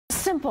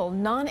Simple,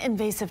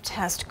 non-invasive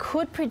test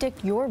could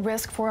predict your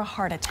risk for a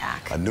heart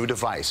attack. A new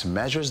device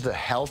measures the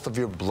health of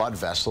your blood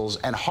vessels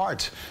and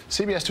heart.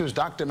 CBS2's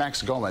Dr.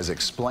 Max Gomez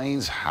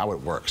explains how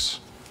it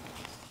works.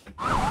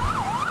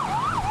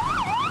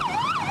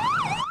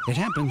 It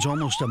happens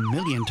almost 1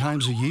 million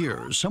times a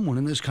year. Someone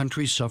in this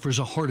country suffers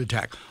a heart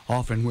attack,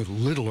 often with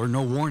little or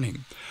no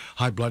warning.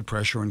 High blood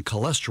pressure and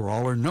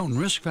cholesterol are known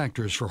risk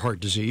factors for heart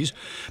disease,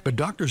 but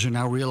doctors are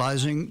now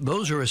realizing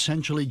those are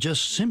essentially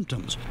just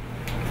symptoms.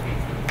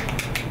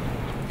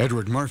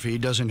 Edward Murphy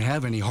doesn't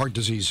have any heart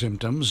disease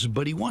symptoms,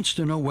 but he wants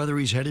to know whether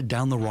he's headed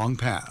down the wrong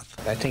path.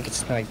 I think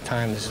it's like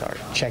time to start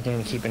checking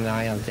and keeping an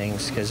eye on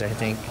things, because I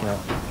think,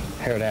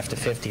 heard after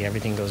 50,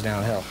 everything goes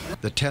downhill.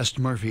 The test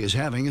Murphy is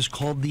having is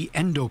called the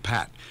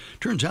endopat.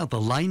 Turns out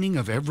the lining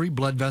of every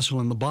blood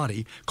vessel in the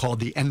body, called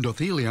the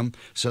endothelium,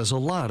 says a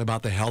lot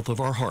about the health of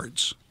our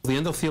hearts. The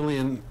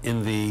endothelium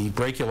in the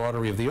brachial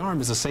artery of the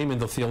arm is the same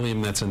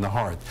endothelium that's in the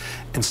heart.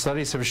 And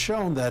studies have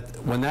shown that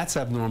when that's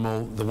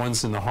abnormal, the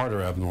ones in the heart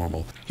are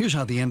abnormal. Here's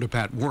how the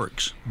endopat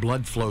works.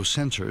 Blood flow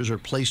sensors are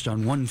placed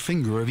on one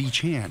finger of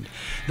each hand.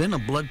 Then a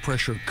blood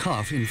pressure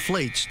cuff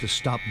inflates to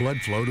stop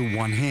blood flow to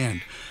one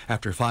hand.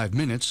 After 5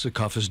 minutes, the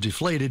cuff is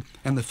deflated,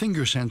 and the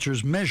finger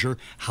sensors measure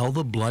how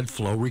the blood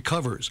flow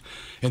recovers.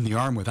 In the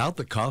arm without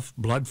the cuff,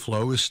 blood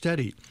flow is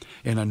steady.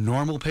 In a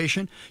normal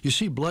patient, you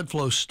see blood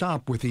flow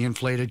stop with the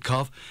inflated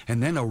cuff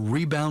and then a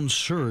rebound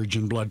surge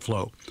in blood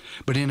flow.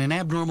 But in an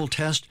abnormal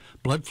test,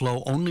 blood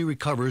flow only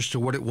recovers to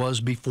what it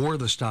was before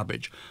the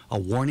stoppage, a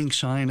warning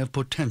sign of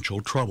potential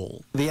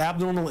trouble. The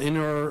abnormal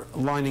inner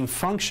lining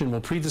function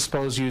will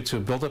predispose you to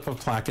buildup of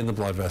plaque in the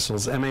blood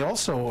vessels and may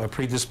also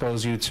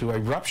predispose you to a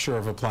rupture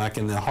of a plaque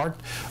in the heart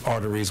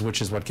arteries,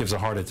 which is what gives a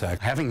heart attack.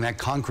 Having that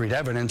concrete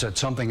evidence that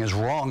something is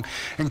wrong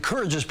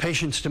encourages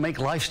patients to make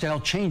lifestyle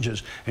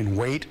changes in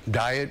weight,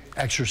 diet,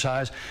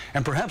 exercise,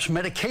 and perhaps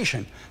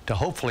medication to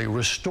hopefully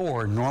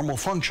restore normal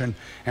function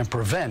and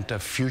prevent a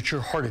future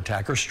heart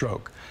attack or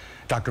stroke.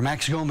 Dr.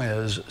 Max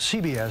Gomez,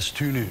 CBS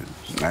 2 News.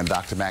 And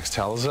Dr. Max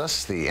tells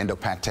us the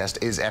endopat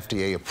test is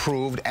FDA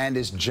approved and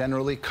is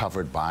generally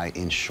covered by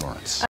insurance.